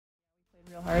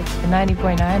real hard. The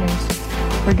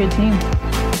 90.9ers, we're a good team.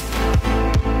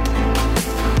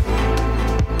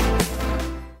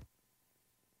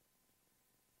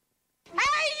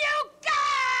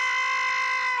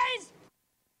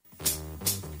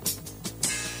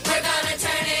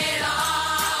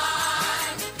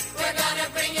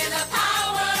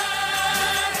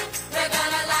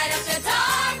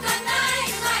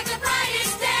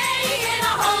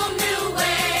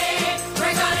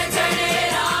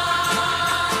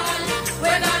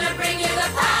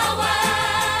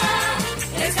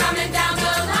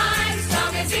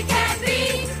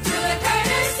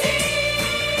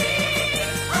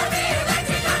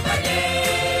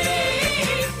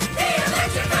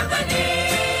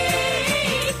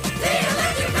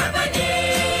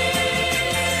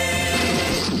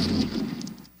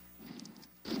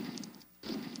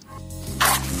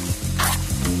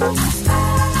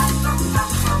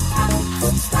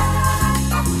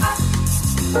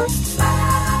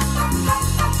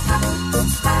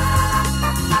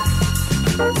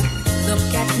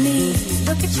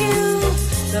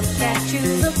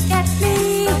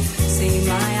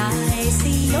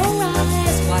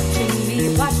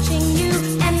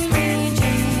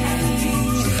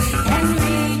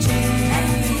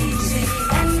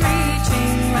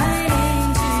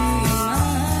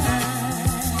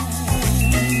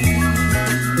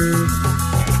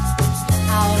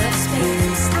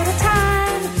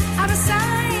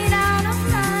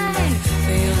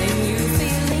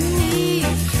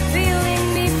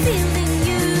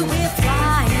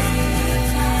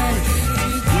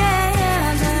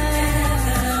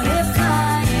 We're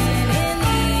flying in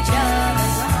each other.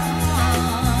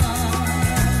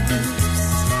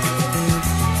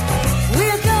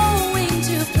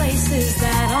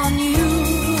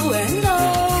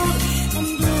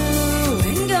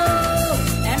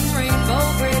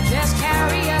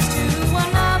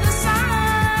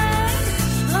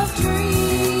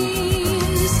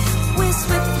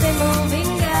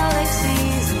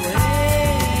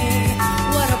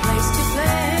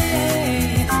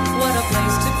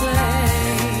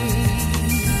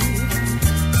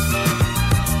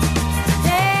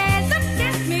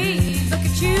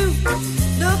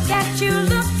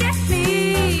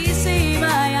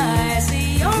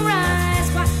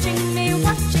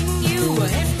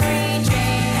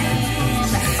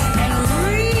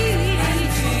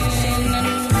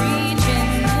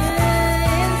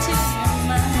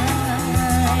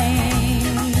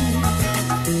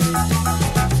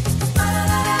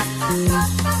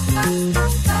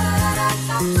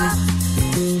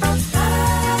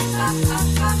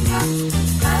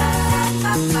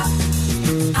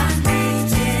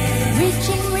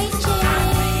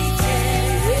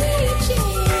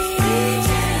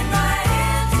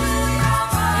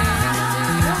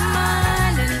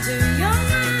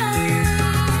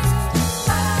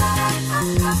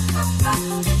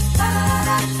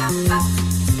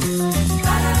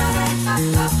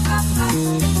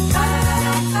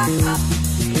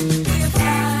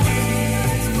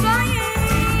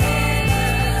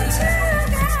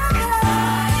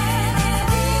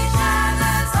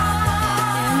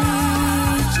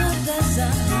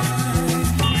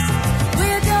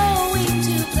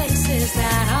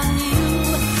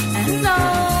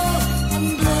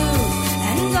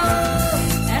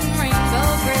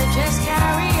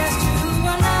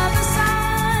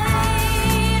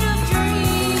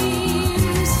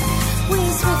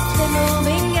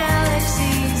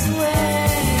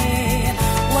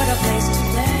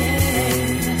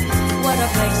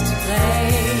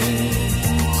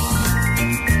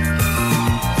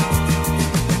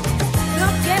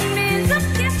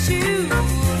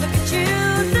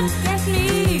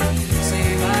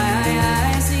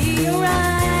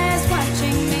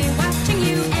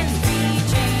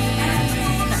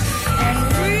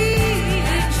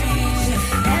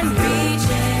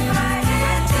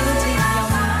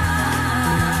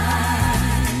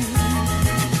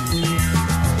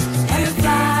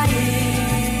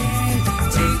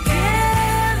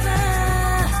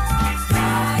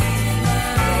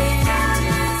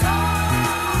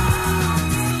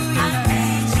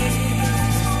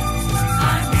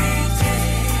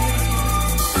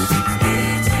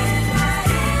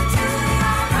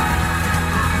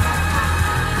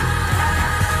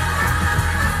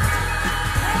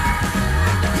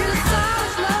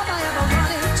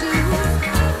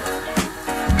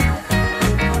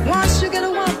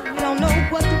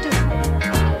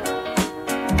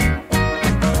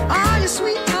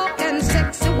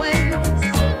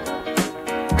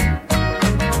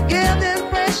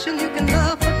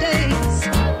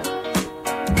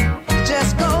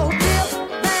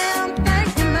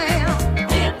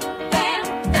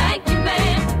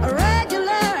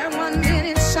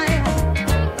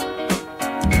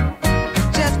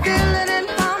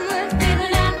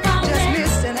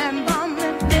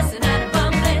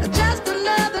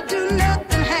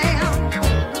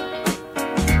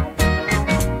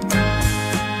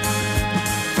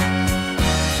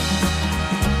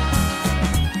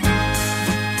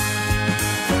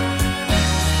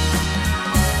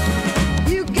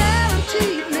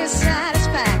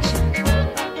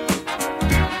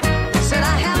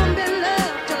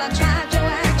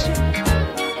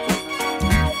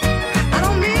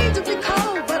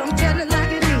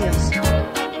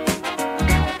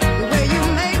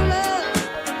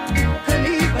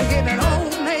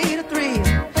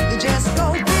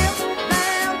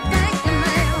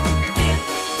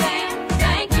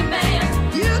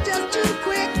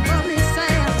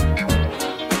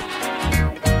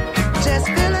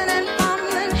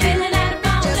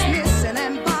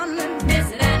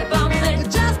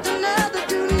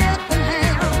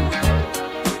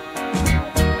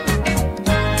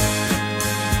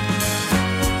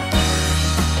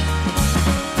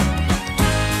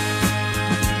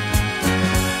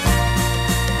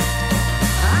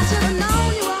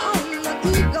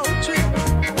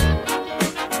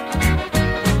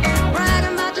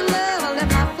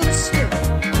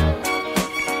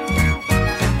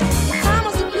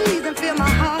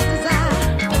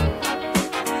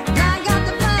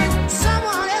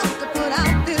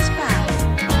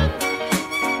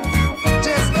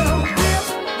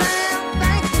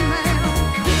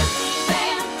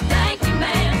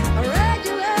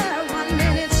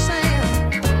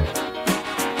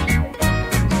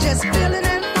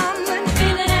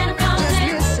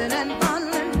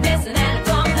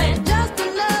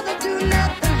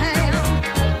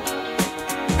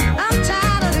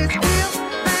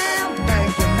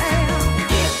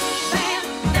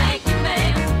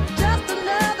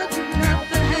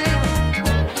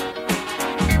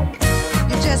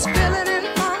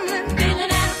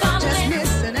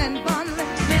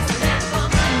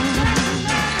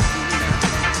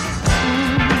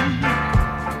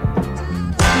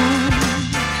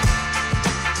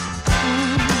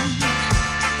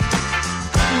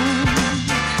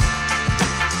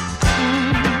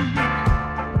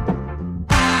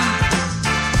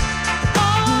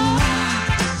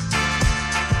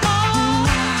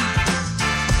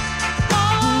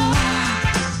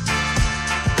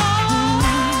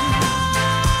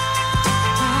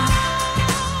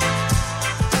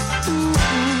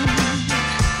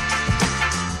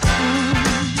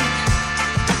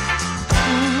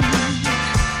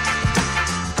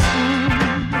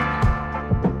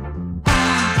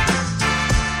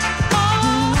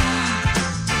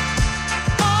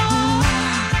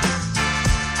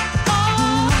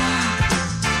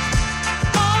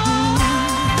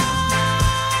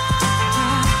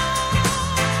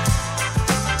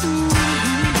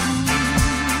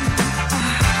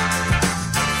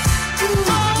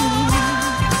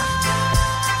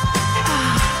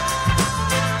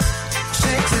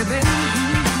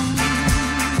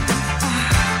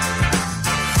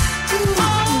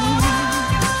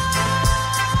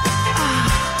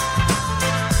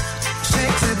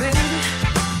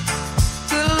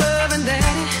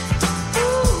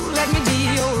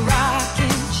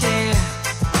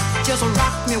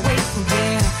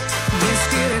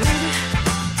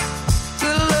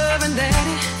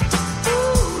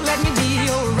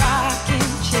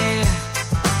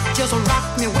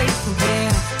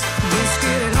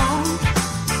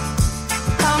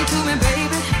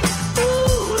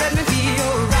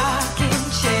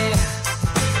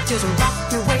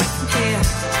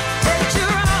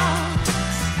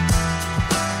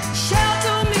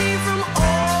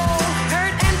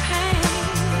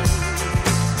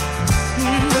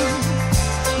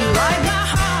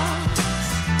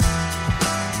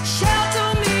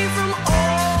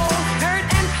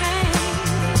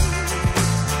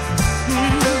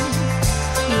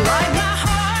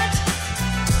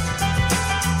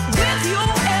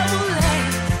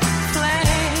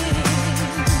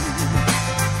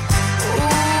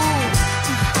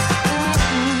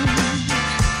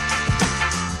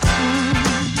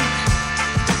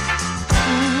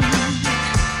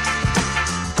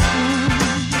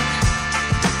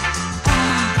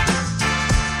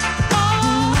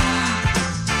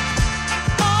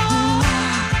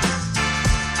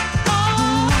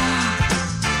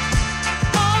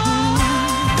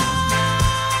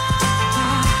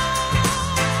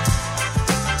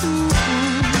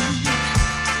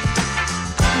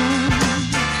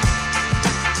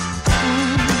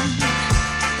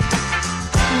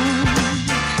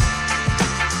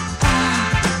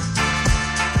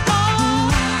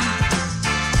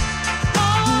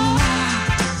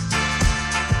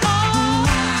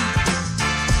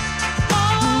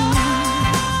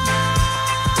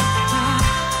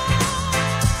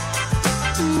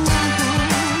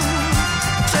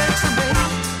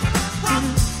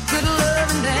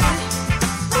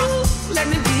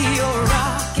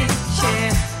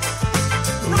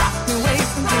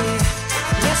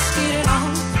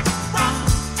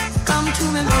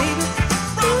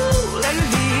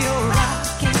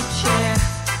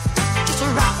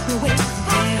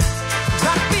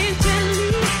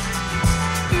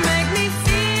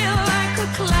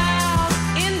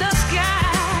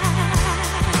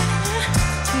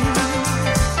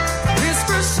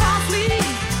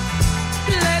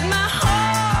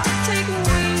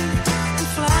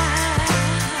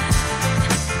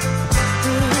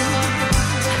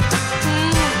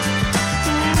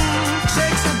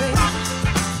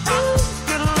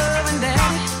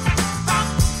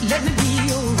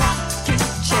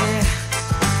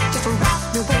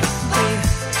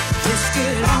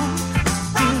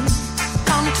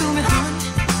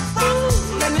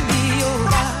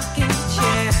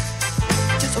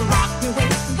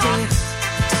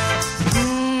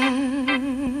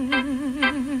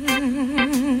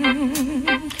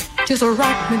 Just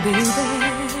rock me, baby.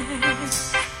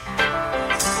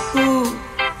 Ooh,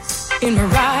 in my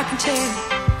rocking chair,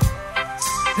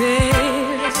 baby.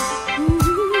 Ooh,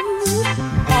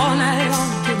 all night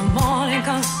long till the morning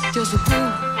comes. Just a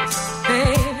groove,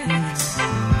 baby.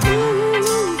 Ooh,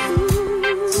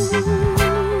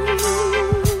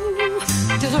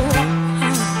 just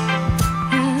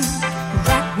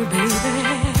rock me,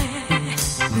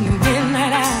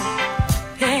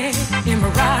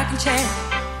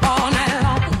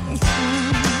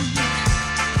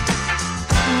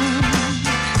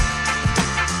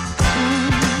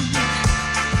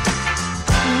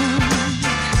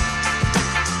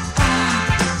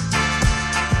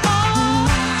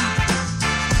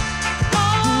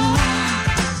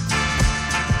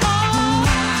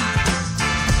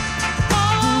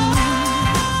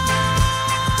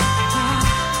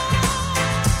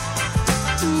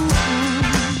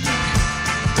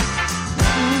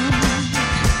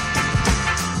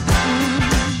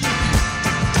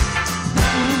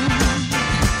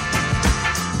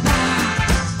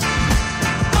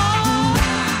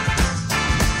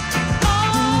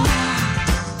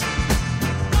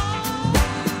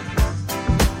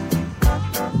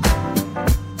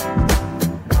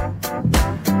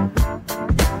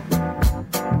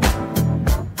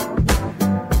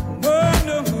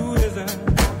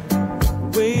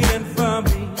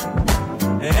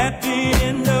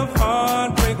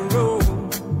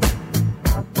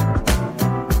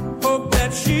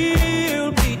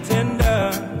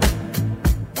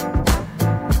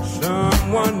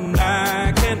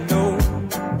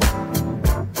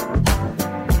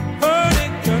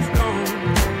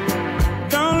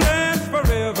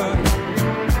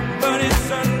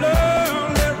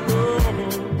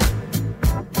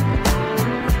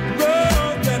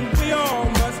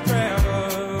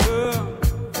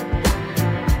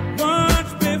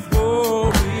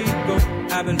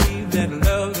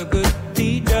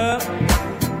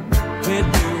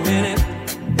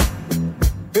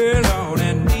 Hey, Lord,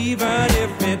 and even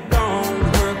if it don't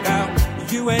work out,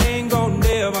 you ain't gonna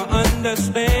never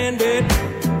understand it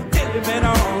till you've been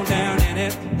all down in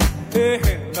it. Hey,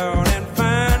 Lord, and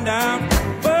find out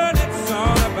what it's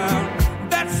all about.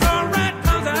 That's all right,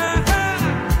 'cause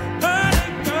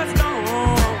heartache just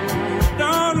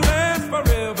don't last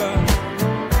forever.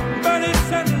 But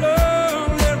it's a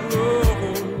lonely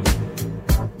road.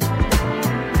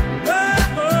 That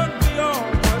road we all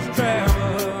must travel.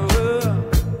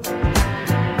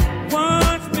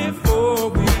 Once before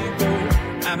we go,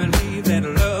 I believe that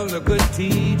love's a good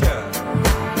teacher.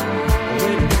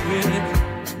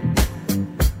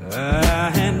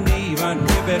 And even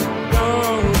if it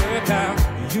don't work out,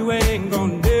 you ain't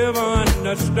gonna never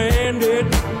understand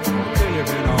it till you've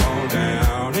been all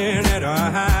down in it.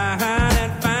 Hide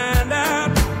and find out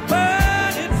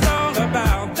what it's all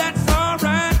about. That's all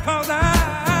right, 'cause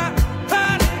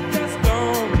it just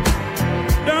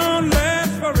don't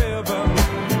last forever.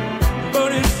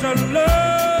 But it's a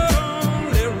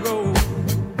lonely road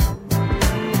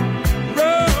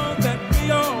that we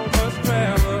all must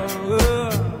travel.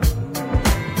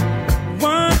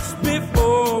 Once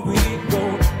before we go,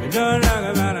 it doesn't talk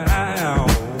about how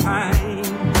high.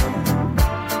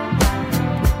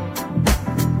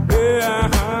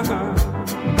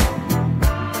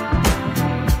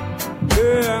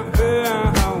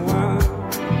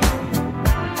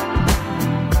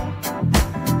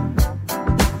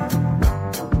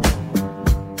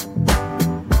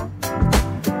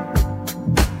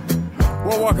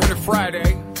 Well, welcome to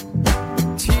Friday.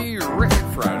 Terrific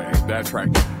Friday. That's right.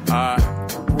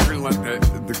 We're going to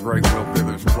let the great Will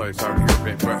Withers play us out here a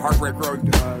bit. But Heartbreak Road,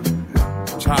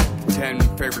 top 10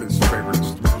 favorites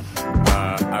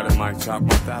out of my top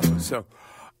 1,000. So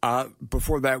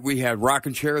before that, we had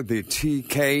Rockin' Chair, the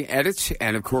TK edits.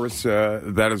 And, of course,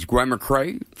 that is Gwen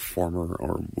McCrae,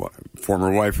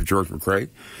 former wife of George McCrae,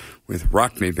 with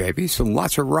Rock Me Baby. So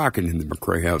lots of rocking in the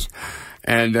McCrae house.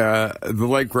 And the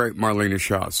late, great Marlena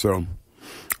Shaw. So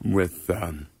with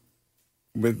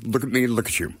Look at Me, Look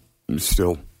at You.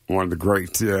 Still one of the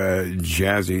great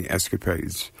jazzy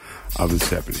escapades of the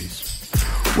 70s.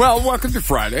 Well, welcome to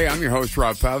Friday. I'm your host,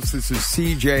 Rob Faust. This is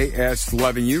CJS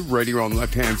Loving You, radio on the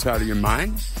left-hand side of your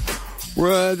mind.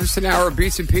 This is an hour of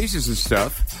beats and pieces and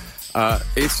stuff.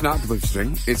 It's not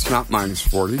blizzarding. It's not minus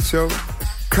 40, so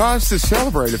cause to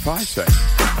celebrate, if I say.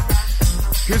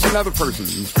 Here's another person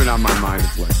who's been on my mind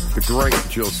of late, the great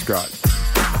Jill Scott.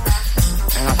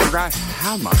 And I forgot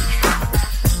how much.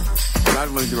 Not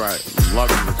only do I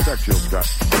love and respect Jill Scott,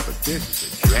 but this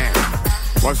is a jam.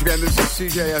 Once again, this is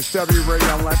CJSW Radio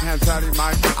on the left-hand side of your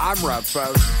mind. I'm Rob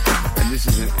Faust, and this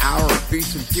is an hour of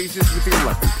beats and pieces with the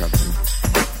Electric Company.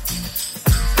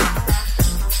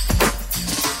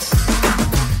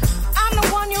 I'm the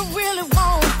one you really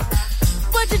want,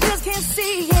 but you just can't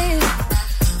see it.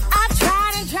 I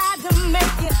tried and tried to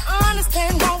make you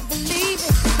understand, won't believe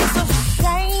it. It's a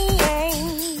shame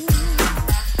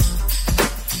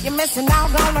you're missing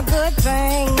out on a good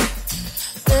thing.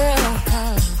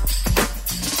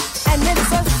 And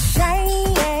it's a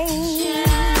shame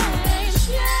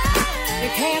you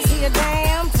can't see a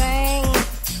damn thing.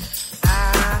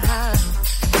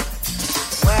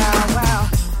 Well,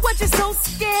 what you so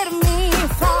scared of me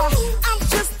for? I'm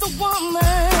just a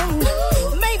woman.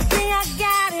 Maybe I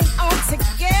got it all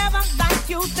together like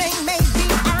you think. Maybe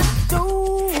I do.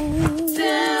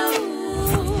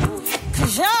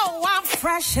 'Cause yo, I'm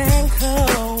fresh and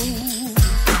cold.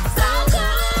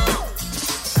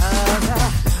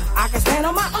 I can stand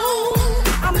on my own.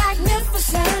 I'm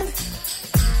magnificent.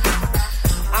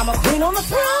 I'm a queen on the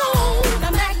throne.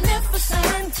 I'm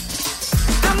magnificent.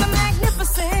 I'm the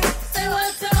magnificent. Say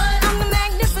what, say what? I'm the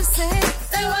magnificent.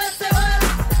 Say what, say what?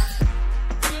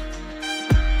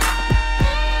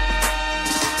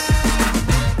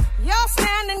 You're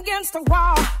standing against the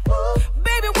wall.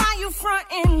 Baby, why you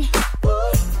frontin'?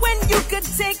 When you could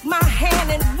take my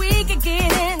hand and we could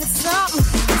get into something.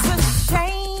 It's a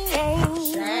shame.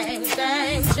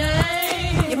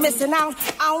 You're missing out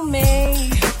on me.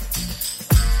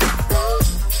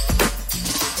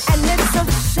 And it's a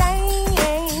shame.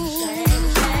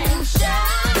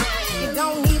 You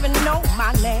don't even know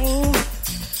my name.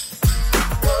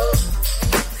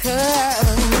 'Cause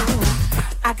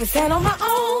I can stand on my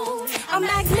own. I'm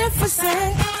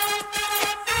magnificent.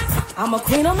 I'm a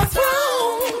queen on the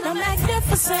throne. I'm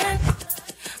magnificent.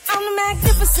 I'm the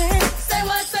magnificent. Say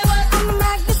what, say what? I'm the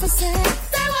magnificent.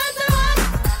 Say what, say what?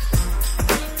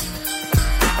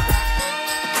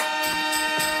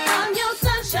 I'm your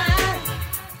sunshine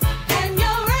and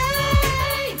your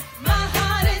rain. My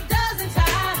heart, it doesn't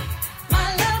tie. My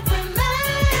love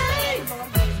remains.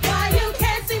 Why you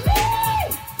can't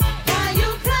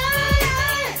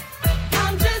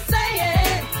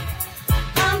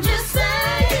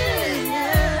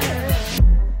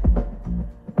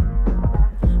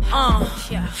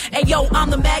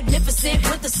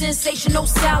Magnificent with the sensational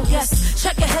style, yes.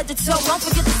 Check your head to toe, don't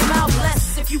forget to smile,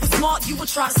 bless. If you were smart, you would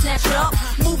try to snatch it up.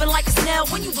 Moving like a snail,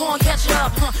 when you gon' catch it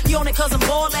up? You on it cause I'm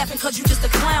bored, laughing cause you just a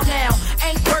clown now.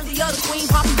 Ain't worthy of the queen,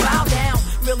 probably bow down.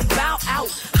 Really bow out,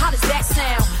 how does that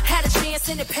sound? Had a chance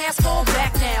in the past, fall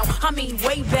back now. I mean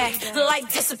way back, the light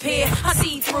disappear. I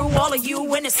see through all of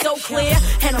you and it's so clear.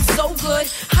 And I'm so good,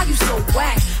 how you so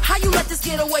whack? How you let this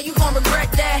get away, you gon'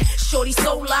 regret that. Shorty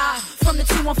so live, from the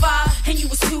 215, and you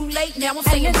was too late, now I'm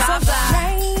saying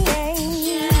bye-bye.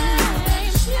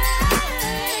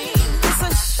 It's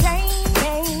a shame.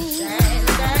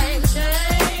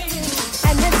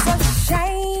 And it's a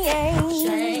shame.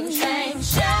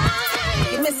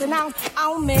 You're missing out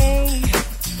on me.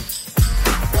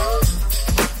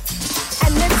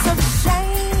 And it's a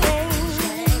shame.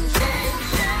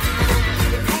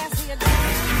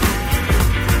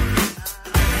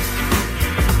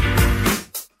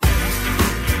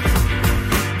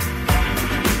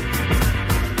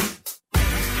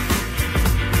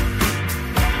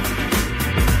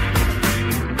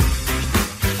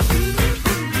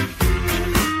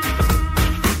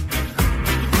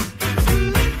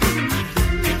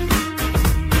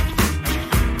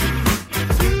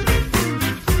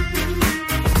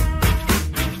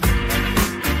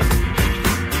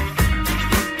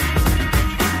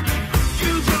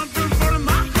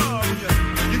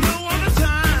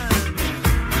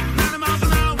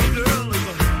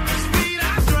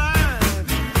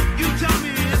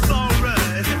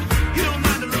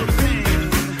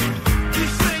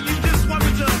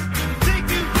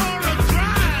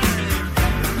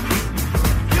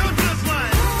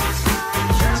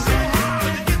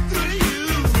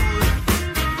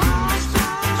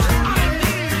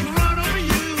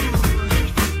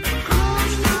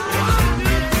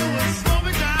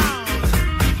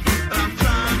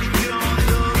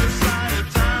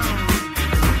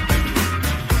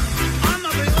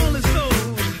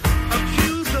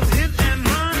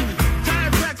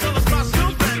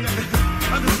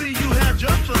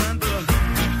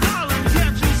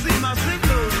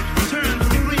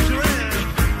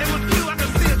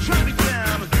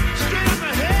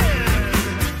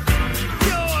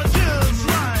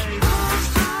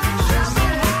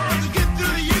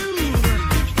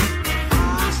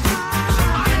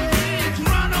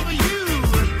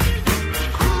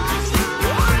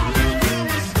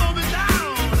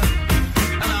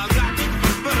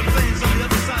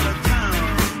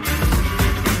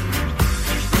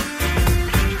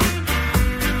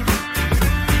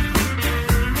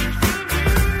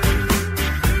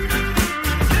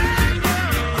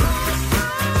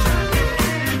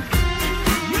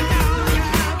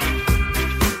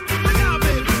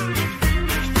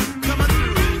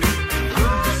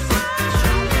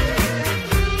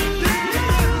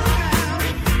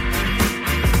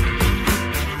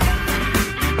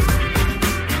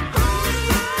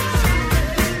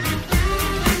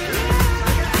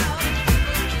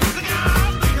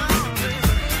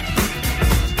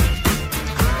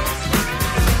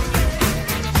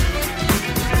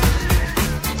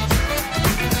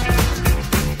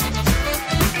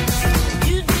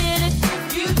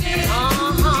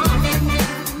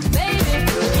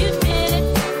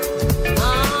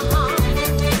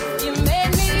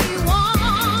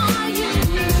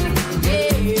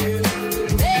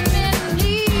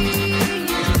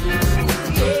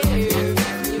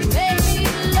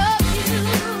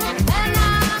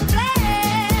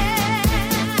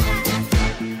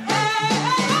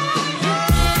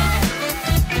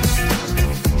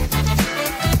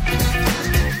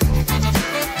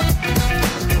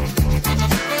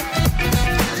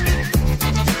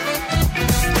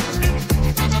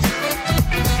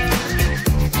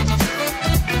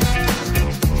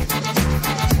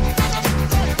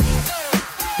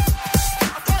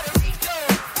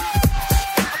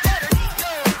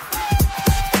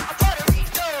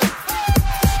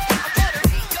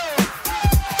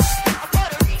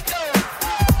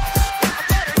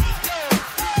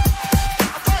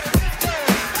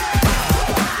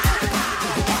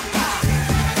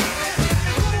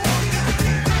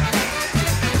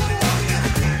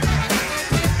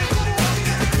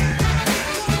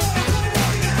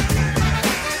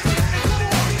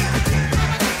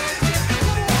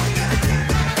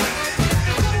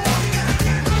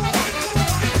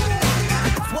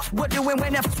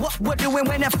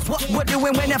 What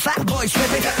doing when the fat boys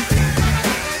tripping?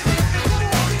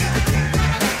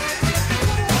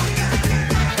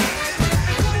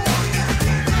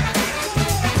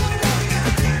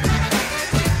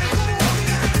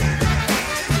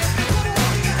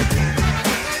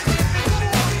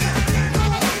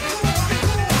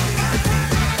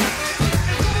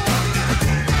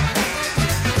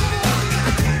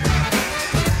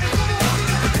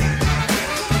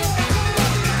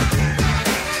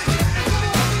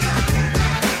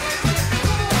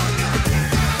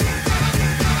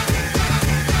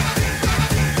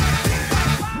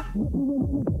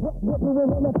 What doing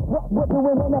when the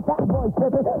fat boy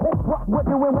tripping? What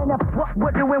doing when the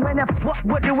what doing when the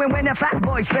what doing when the fat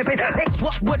boy tripping?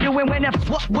 What doing when the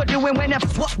what doing when the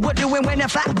what doing when the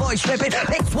fat boy tripping?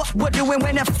 What doing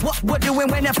when the what doing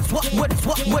when the what doing when the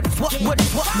what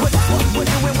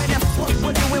doing when the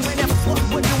what doing when the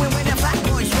what doing when the fat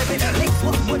boy tripping?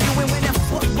 What doing when the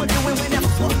what doing when the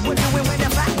what doing when the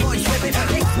fat boy tripping?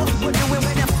 What doing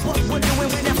when the what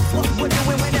doing when the what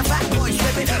doing when the fat boy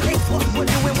tripping? What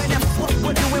doing when the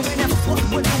what doing when the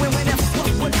what doing when the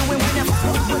what doing when the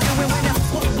what doing when the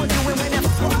what doing when the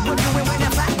what doing when the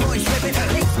fat boy tripping?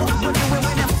 What doing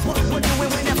when the what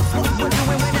doing when the what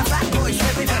doing when the fat boy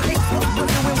tripping? What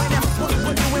doing when the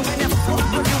what doing when the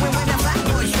what doing when the fat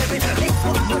boy tripping?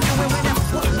 What doing when the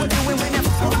what doing when the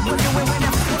what doing when the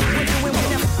what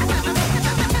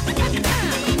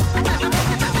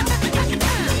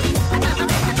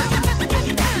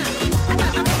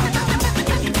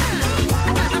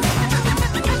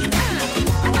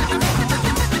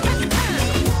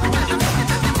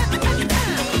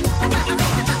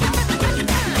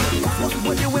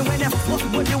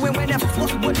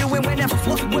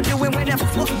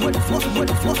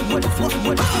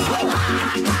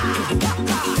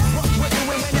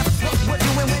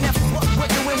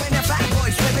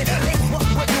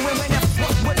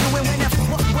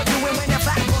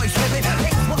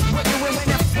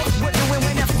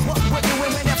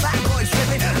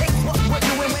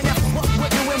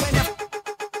doing when the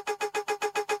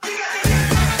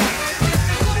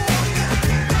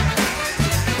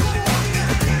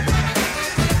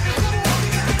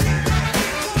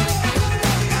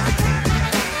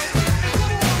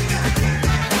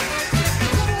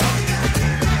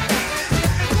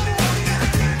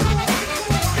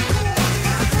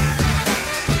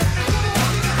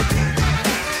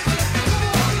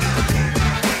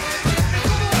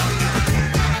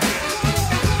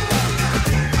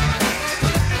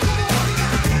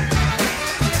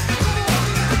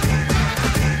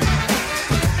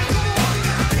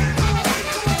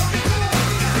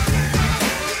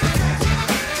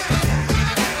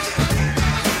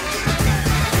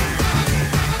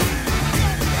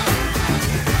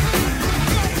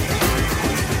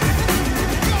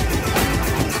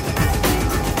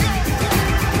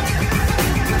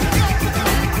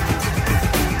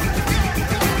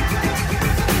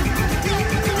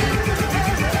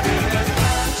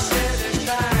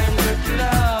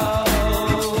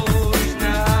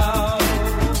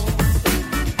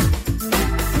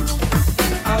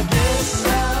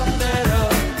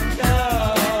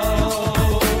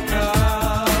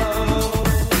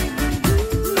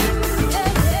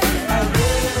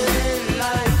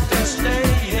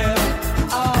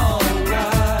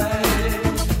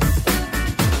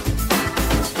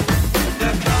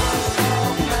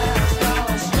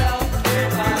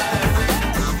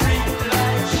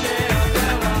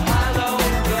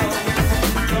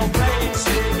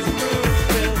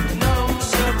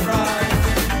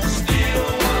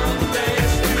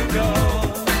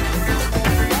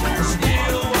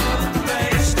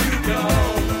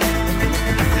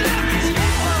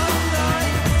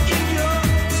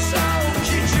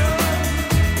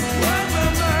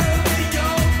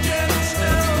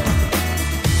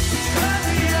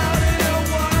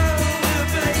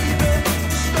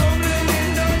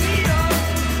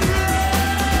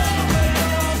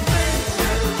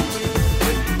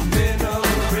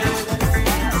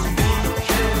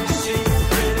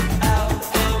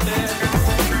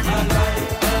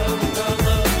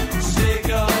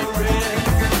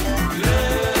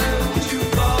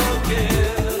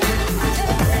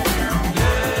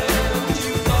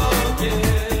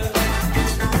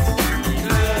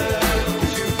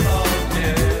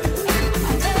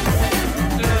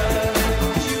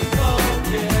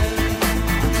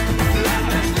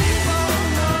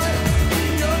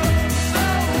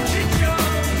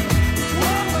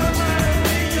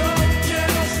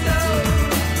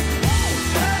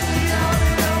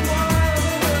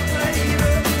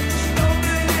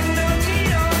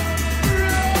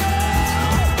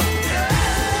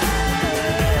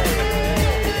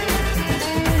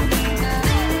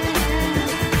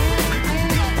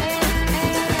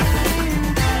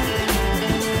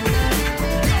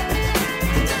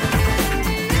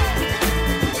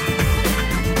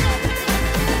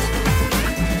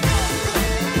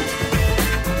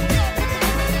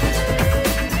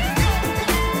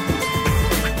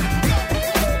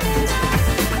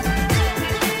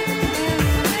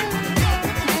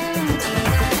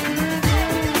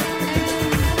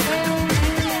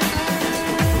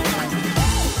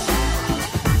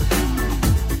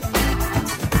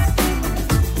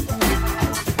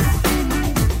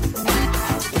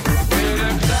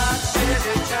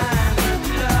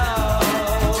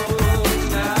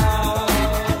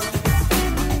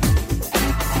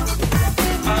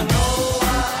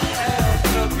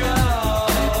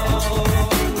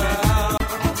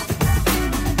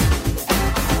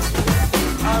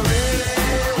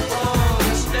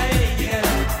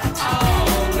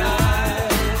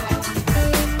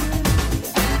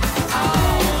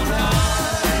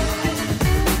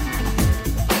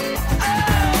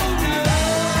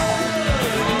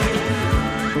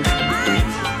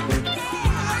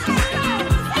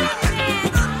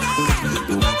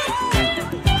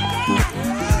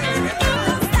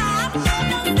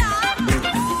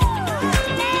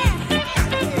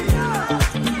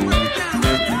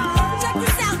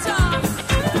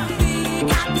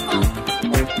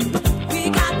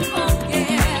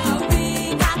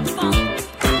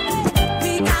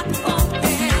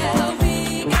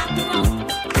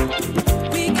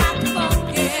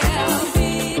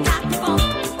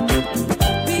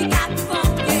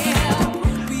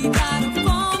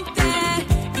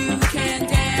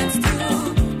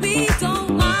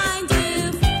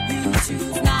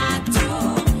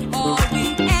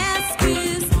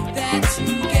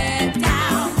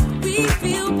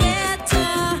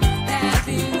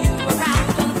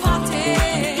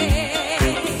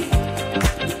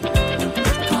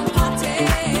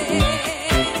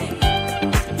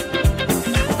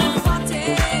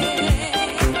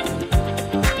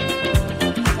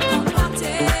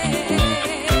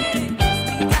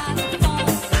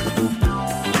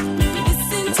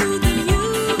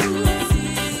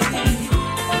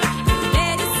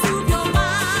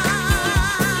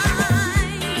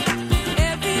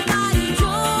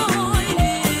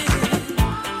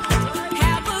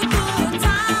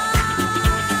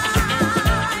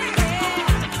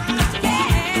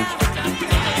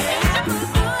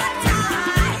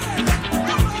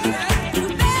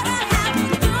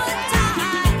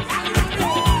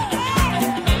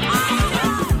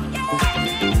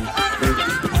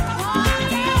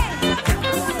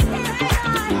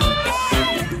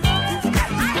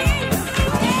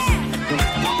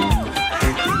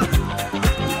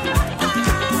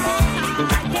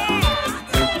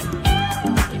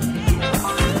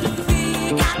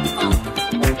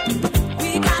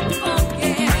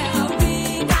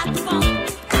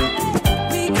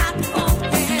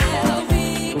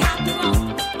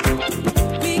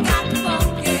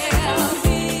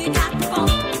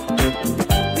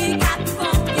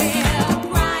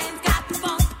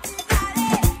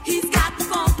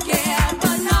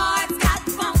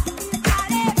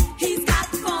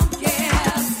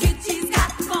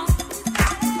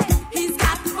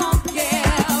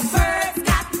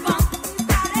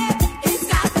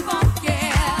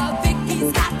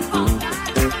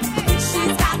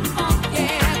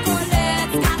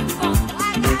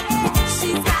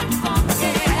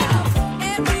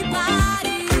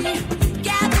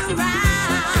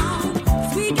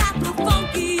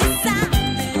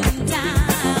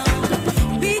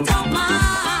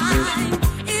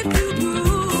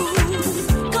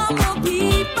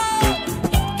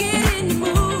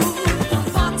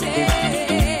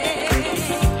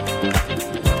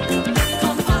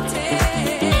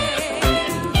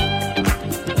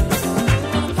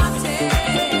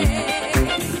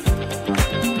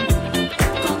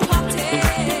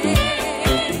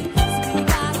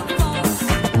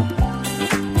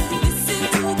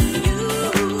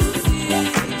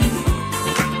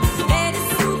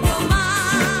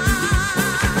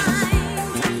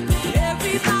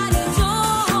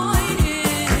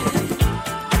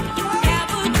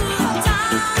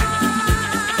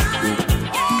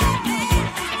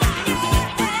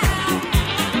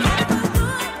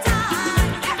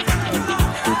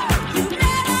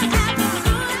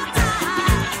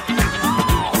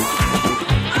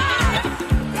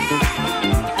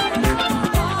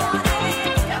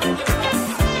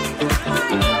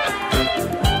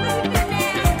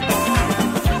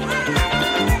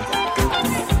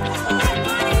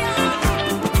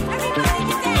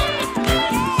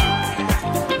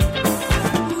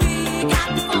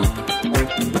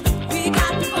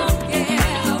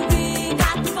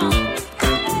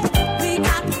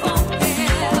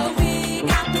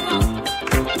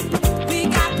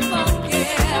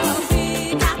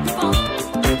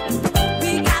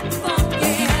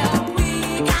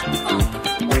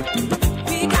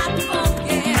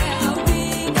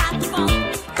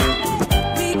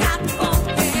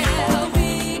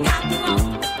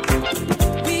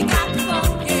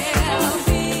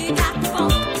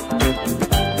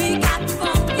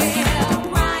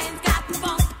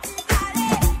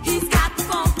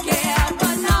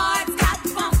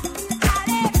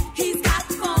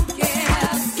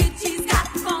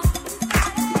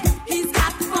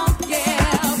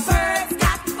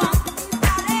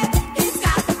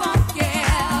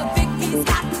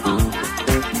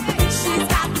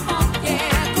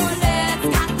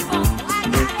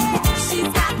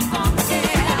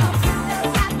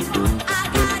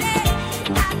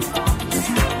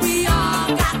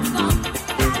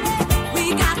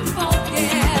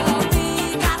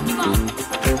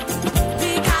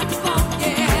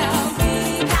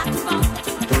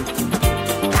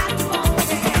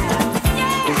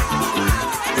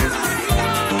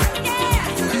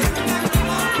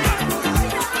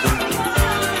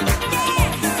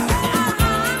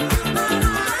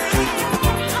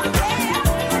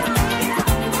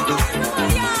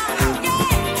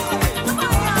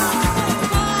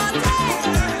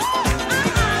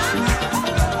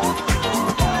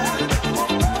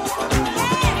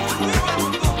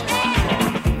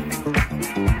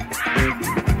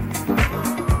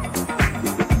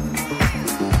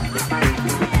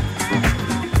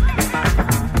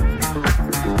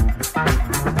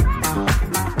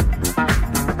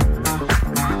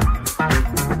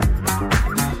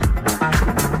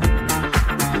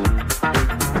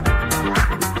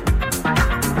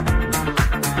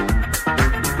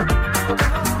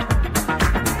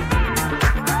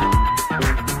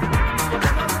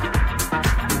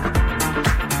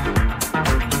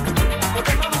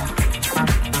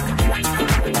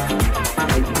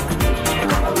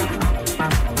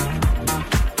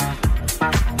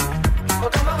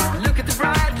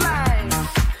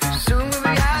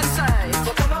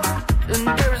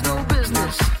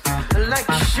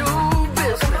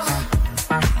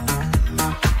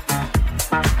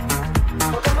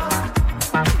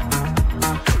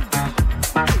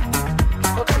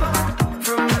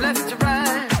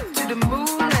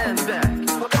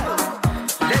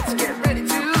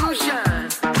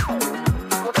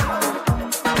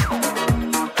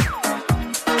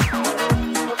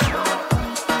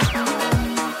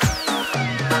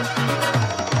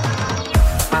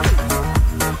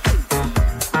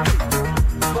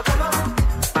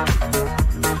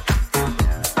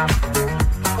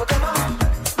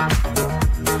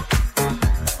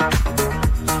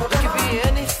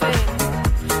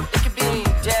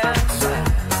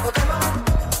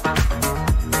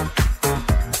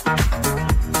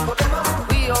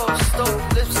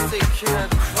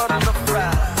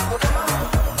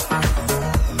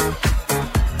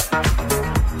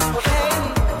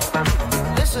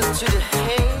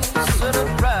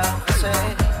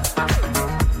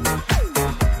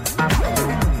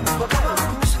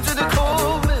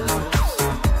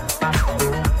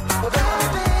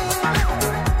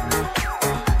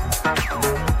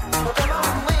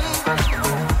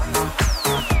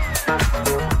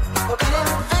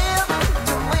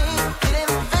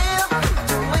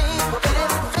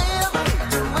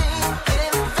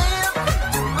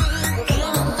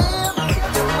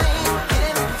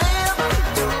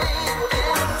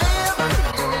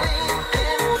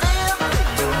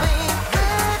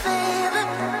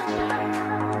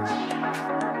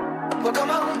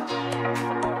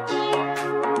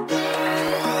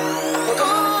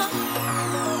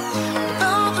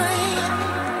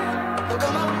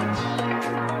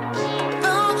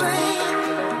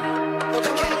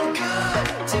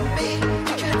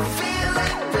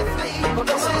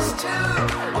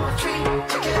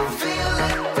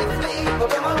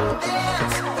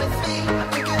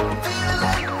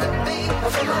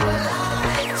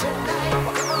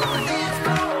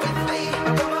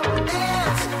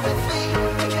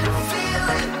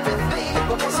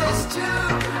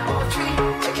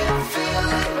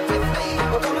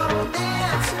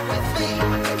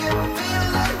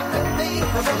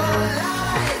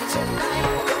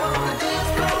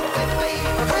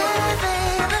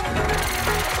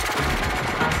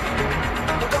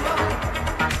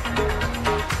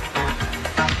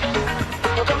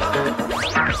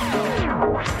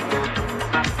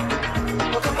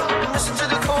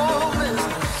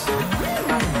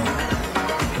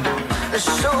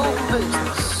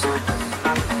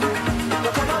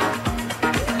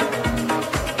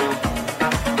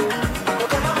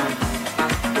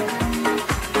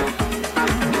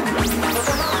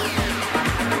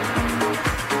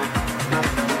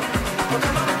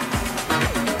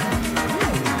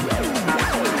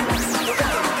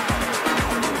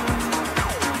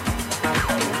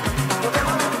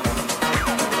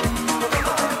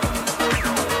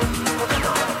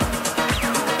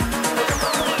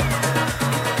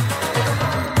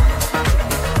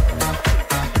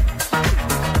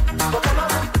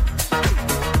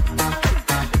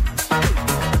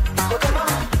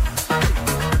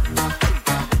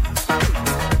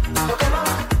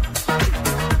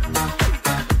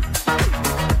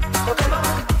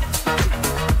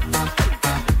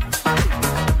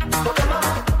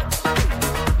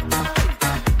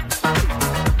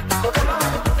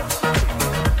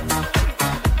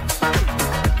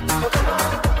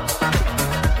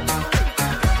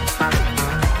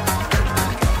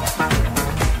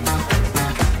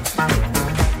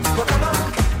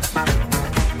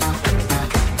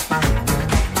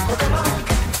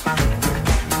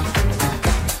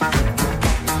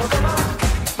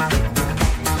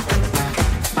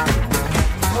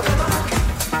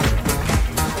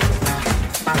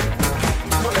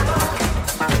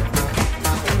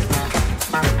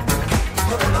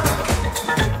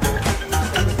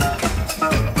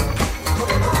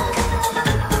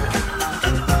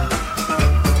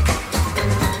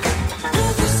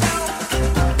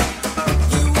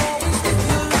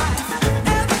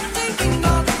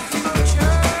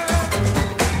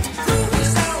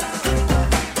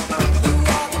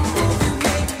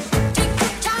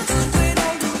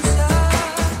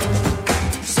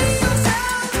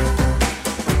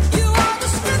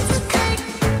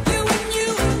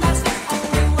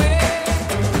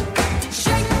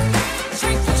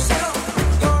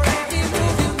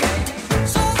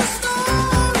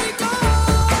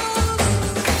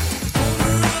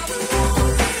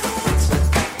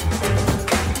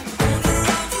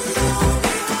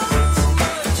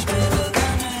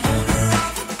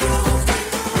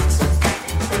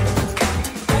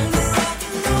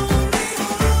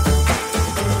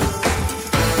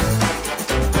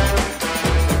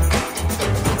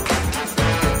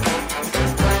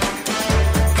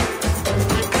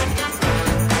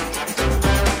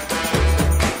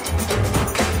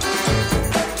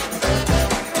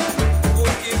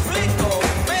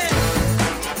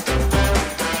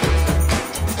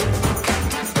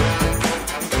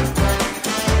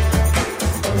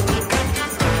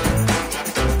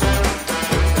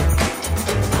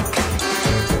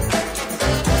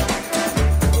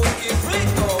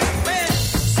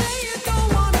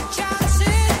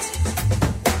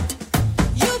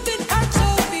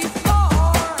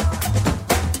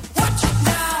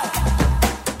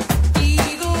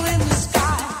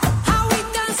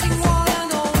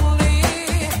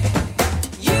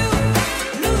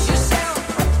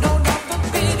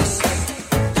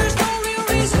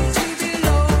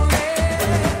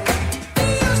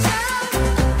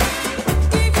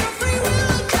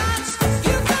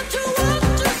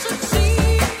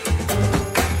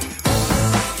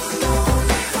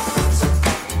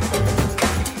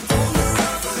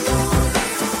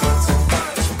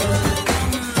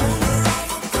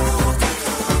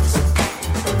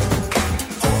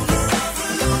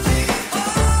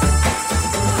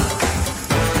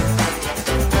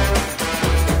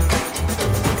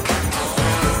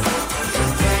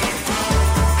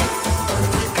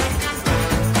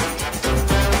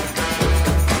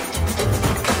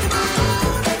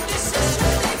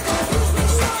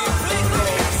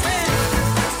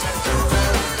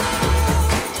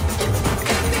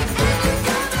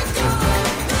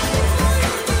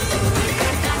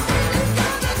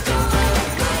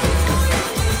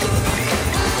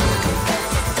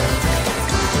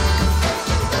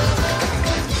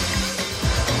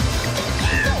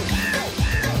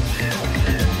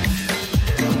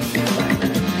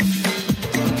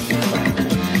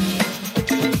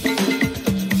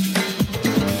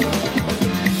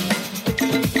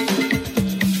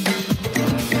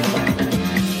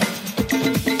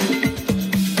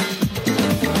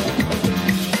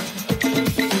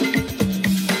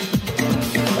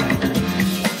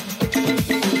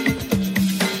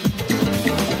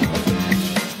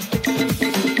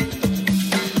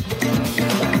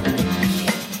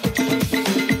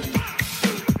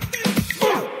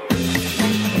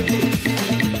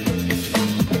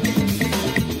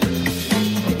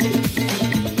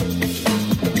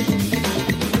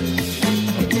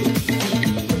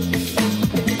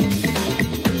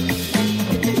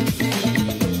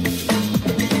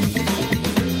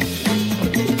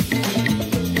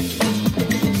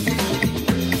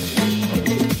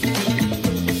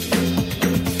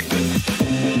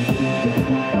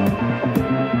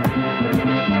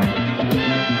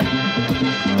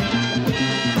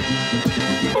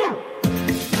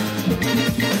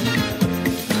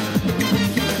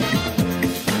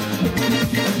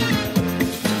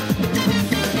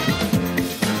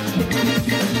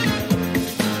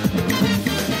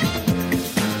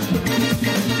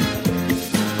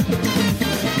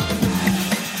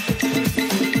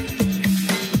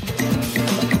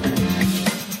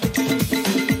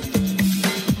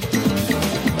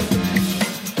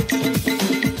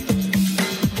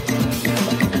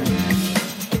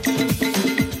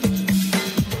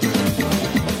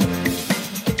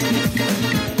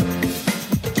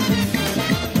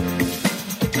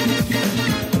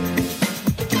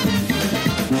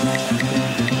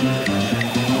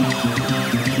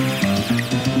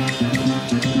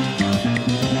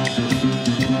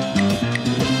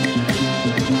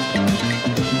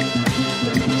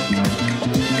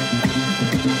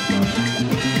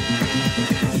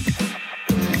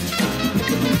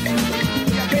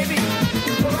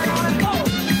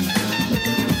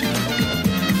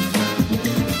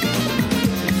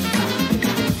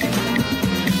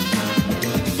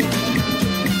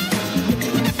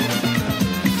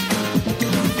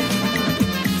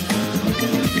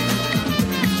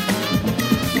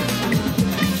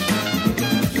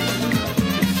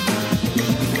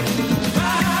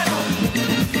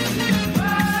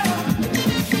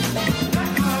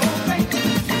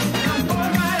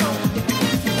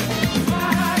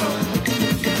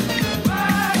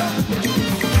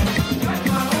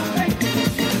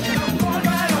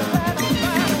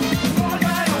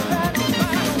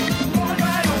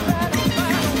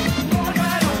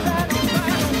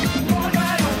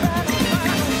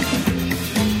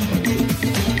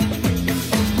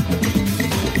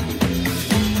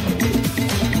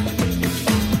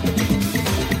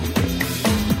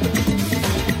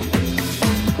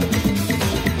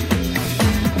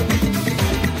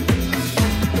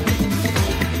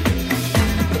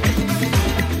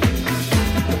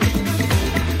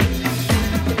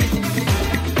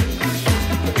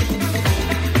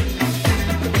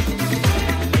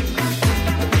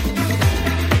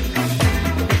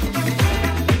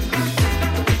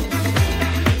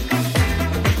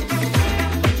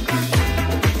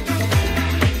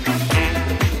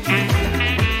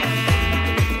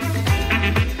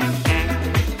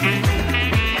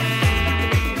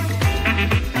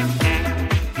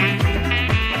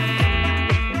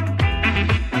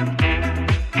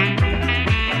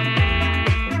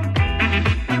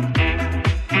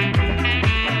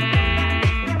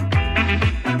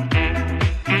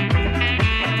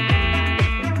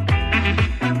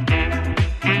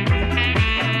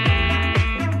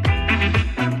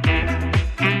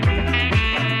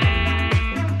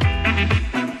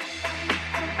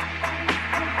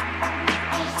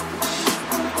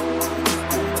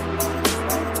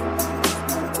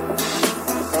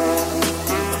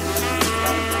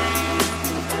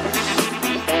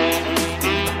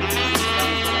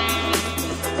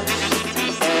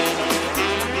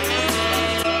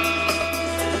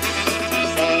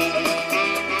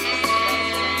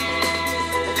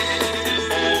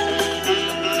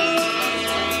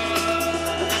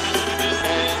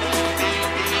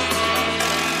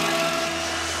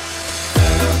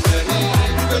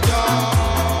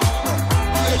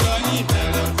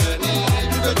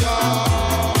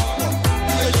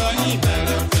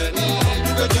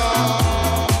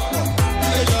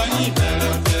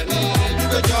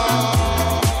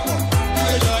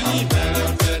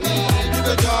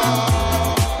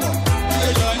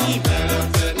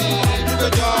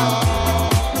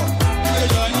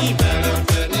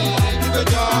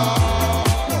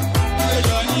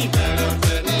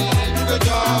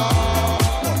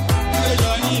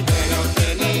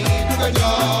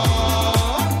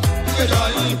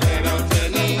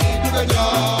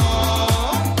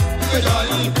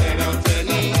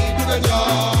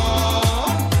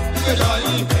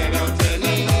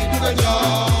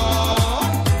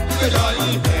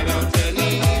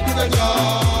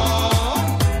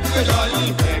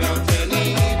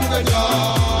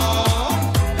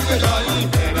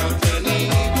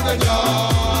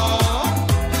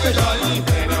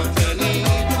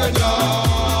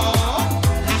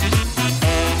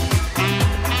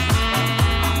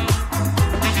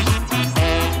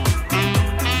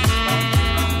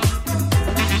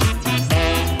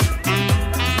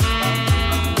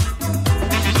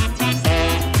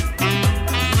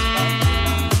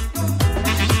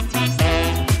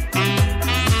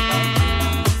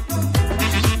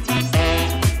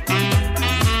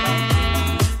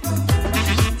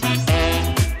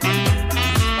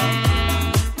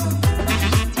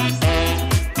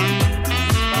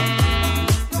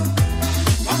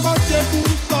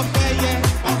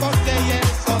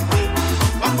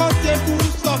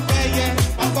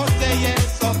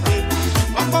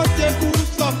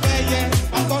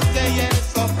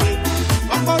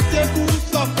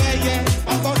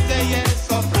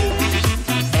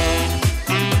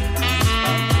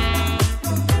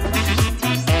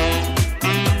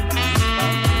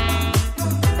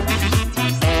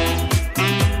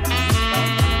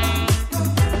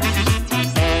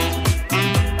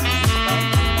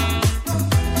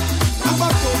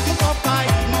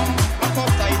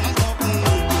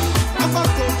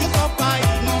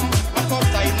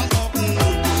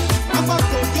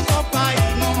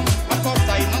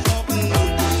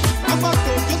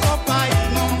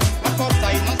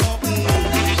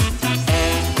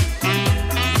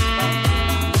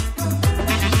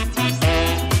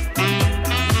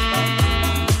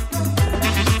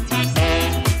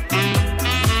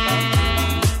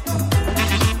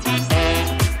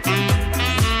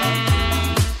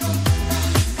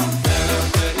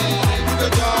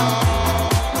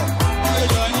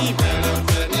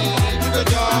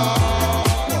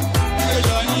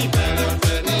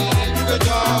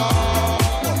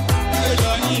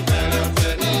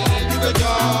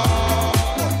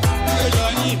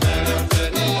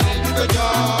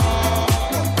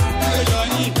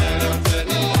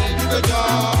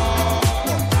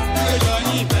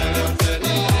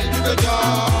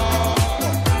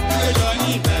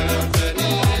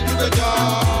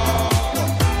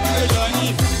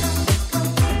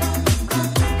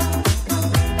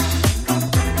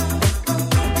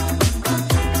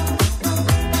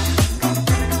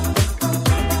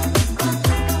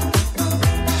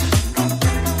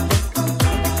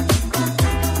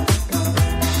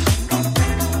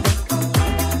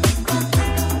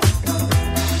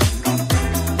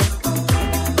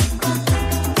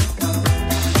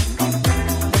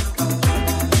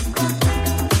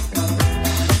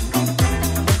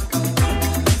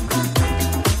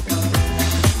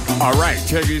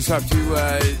taking us up to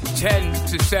 10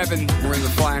 to 7. We're in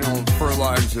the final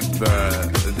furlongs of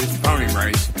this pony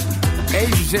race.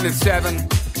 Age is in at 7.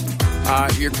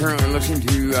 You're currently listening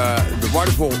to the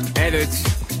wonderful edits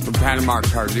from Panama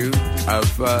Cardew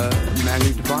of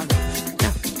Manu Dibango.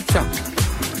 Yeah, so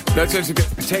that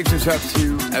takes us up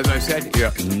to, as I said,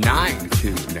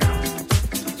 9-2 now.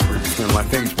 So we're just going to let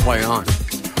things play on.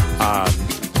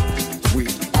 We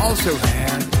also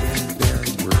had in there,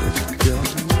 where it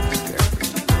goes.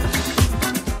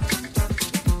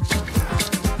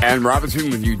 And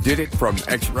Robinson, when you did it from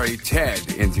X-Ray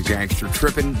Ted into Gangster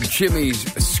Trippin', Jimmy's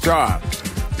Ska,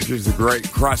 which is the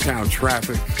great crosstown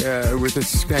traffic with a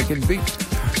skankin' beat.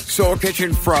 Soul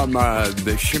Kitchen from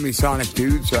the Shimmy Sonic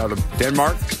dudes out of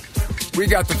Denmark. We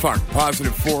got the funk,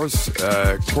 Positive Force,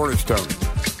 cornerstone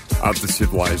of the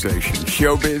civilization.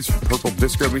 Showbiz, Purple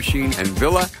Disco Machine, and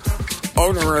Villa,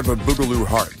 owner of a Boogaloo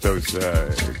Heart. Those,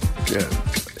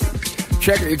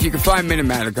 check it if you can find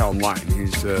Minimatic online.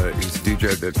 He's a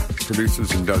DJ that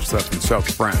produces and does stuff in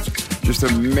South France. Just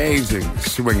amazing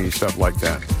swingy stuff like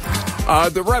that.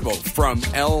 The Rebel from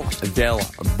El Del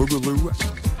Boogaloo.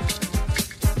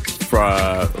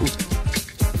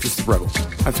 Just the Rebel.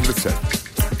 That's what it said.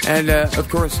 And, of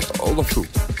course, Olafu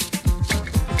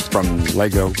from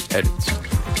Lego Edits.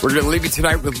 We're going to leave you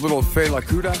tonight with little Fela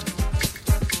Kuti,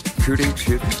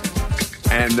 excuse me,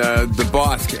 and the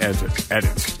Bosk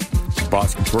Edits.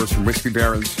 Bosk, of course, from Whiskey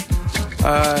Barons.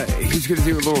 He's going to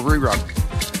do a little re-rub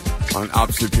on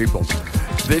Opposite People.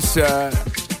 This,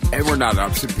 and we're not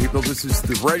Opposite People. This is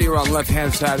the radio on the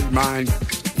left-hand side of your mind.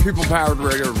 People-powered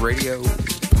radio,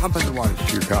 pumping the waters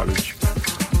to your cottage.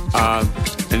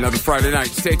 Another Friday night.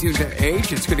 Stay tuned to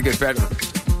Age. It's going to get better.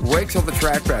 Wait till the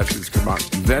track baskets come out.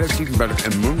 Then it's even better.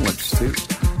 And Moonlips, too.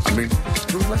 I mean,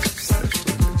 Moonlips. That's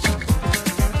really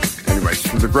good. Anyways,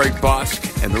 from the great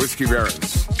Bosk and the Whiskey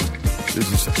Barons, this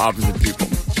is Opposite People.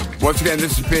 Once again,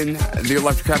 this has been the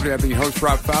Electric Company. I've been your host,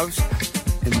 Rob Faust.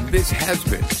 And this has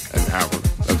been an hour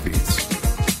of beats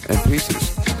and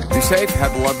pieces. Be safe.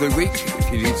 Have a lovely week.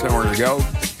 If you need somewhere to go,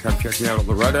 come check me out on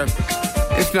Loretta.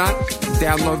 If not,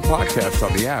 download the podcast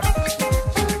on the app.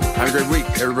 Have a great week.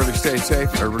 Everybody stay safe.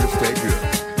 Everybody stay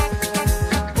good.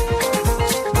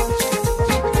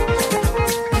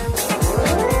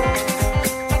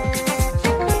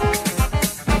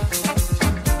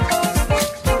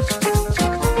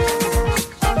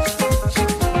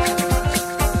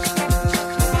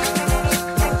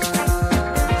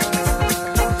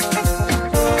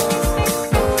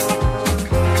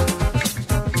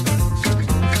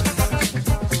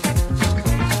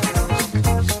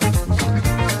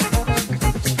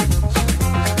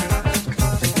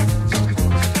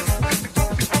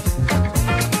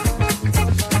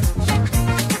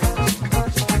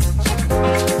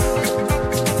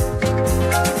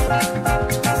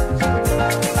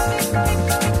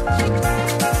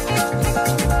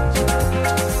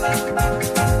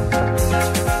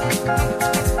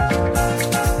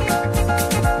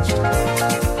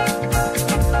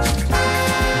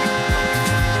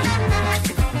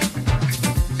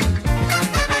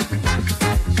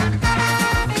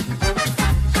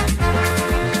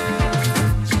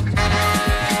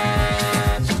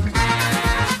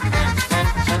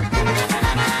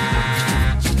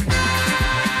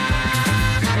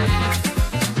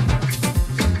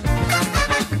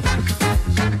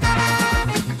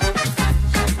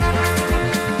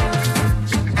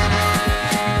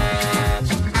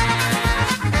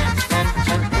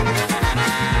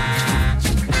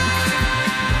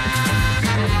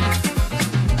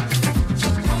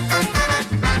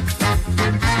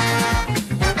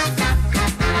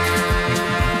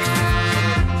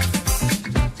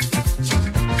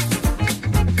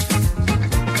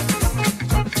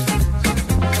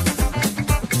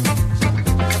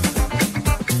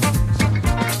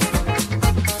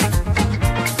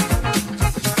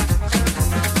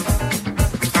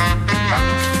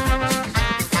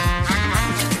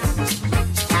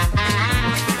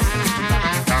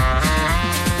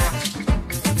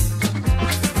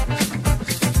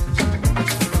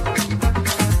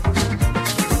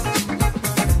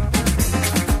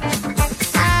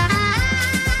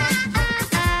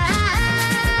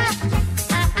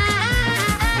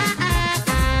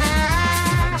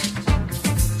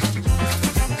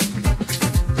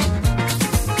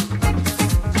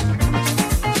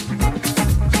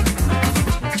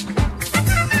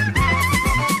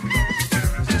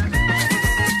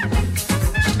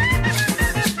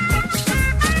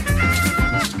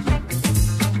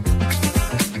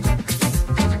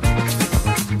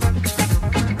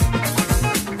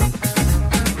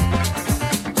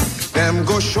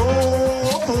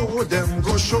 Them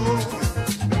go show,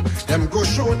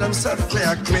 show themselves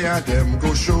clear, them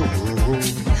go show.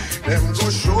 Them go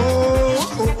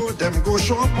show, them go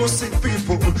show opposite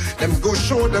people. Them go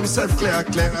show themselves clear,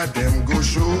 them go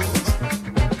show.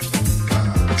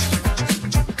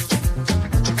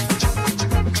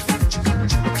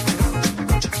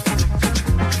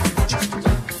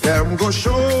 Them go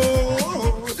show,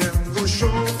 them go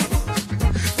show.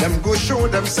 Them go show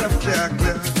themselves clear,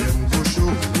 them go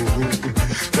show.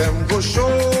 Them go show,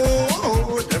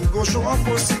 them go show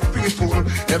opposite people.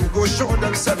 Them go show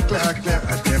themselves clear,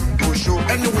 them go show.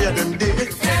 Anywhere them day,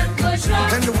 them go show.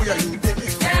 Anywhere you day,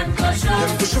 them go show.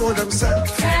 Them go show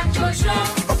themselves, them go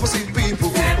show. Opposite people,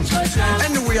 them go show.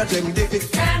 Anywhere them day,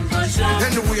 them go show.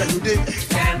 Anywhere you day,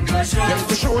 them go show. Them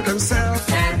go show themselves,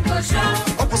 them go show.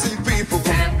 Opposite people,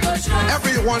 them go show.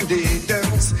 Everyone they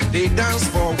dance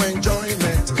for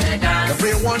enjoyment.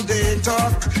 Everyone they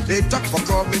talk for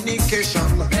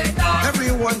communication.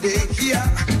 Everyone they hear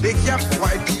for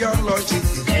ideology.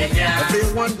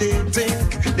 Everyone they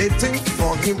think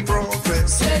for him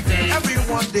progress.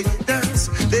 Everyone they dance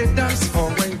for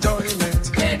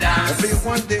enjoyment.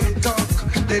 Everyone they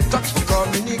talk for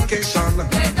communication.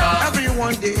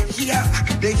 Everyone they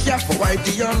hear for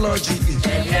ideology.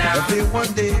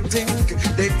 Everyone they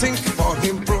think for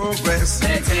him progress.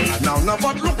 Now,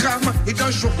 but look at him, he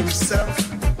don't show himself.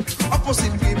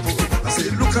 Opposite people, I say,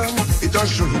 look at him, he don't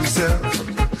show himself.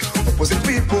 Opposite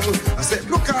people, I say,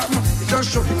 look at him, he don't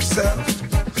show himself.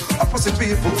 Opposite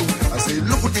people, I say,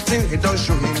 look at the thing, he don't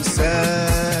show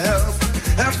himself.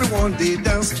 Everyone they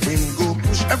dance, him go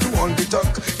push. Everyone they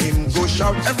talk, him go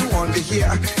shout. Everyone they hear,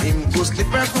 him go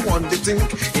sleep. Everyone they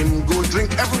think, him go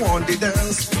drink. Everyone they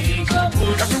dance, he go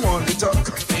push. Everyone they talk,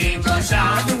 him go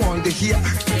shout. Everyone they hear,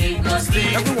 him go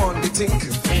sleep. Everyone they think,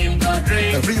 him go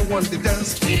drink. Everyone they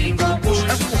dance, he go push.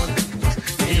 Everyone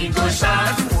they go shout.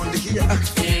 Everyone they hear,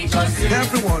 he go sleep.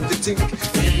 Everyone they think,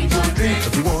 he go drink.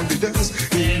 Everyone they dance,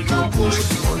 he go push.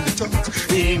 Everyone they talk,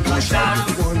 he go shout.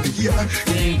 Everyone they hear,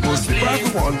 he go sleep.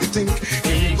 Everyone they think,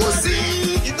 he go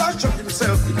see. He don't show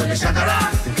himself. He go the shakara,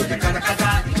 he go the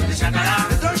karakata, he go the shakara.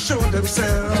 They don't show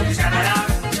themselves. He go the shakara,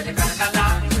 he go the karakata,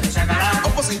 he go the shakara.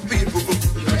 Opposite people, he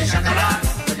go the shakara,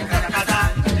 he go the karakata,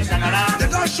 he go the shakara. They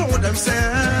don't show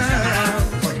themselves.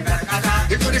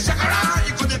 He go the shakara,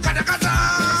 he go the karakata.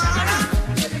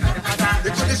 He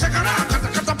go the shakara,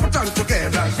 katakata put on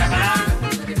together.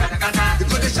 He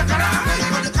go the shakara, he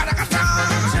go the karakata.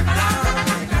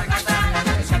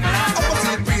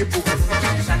 Opposite people. He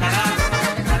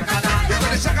go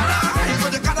the shakara, he go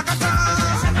the karakata.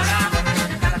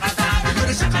 He go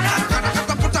the shakara,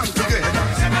 katakata put on together.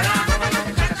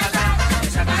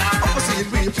 Opposite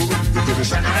people. He go the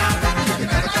shakara, he go the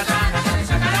karakata.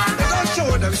 They don't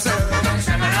show themselves.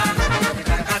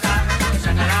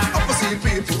 Opposite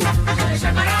people.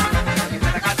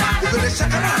 He go the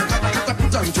shakara, katakata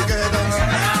put on together.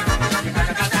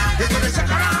 He go the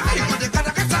shakara, he go the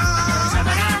katakata.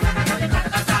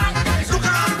 Look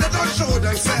how they don't show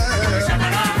themselves.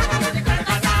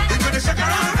 He go the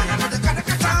shakara, he go the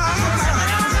katakata.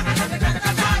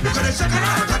 He go the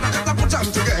shakara, katakata put on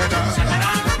together.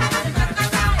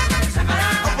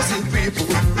 Opposite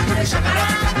people.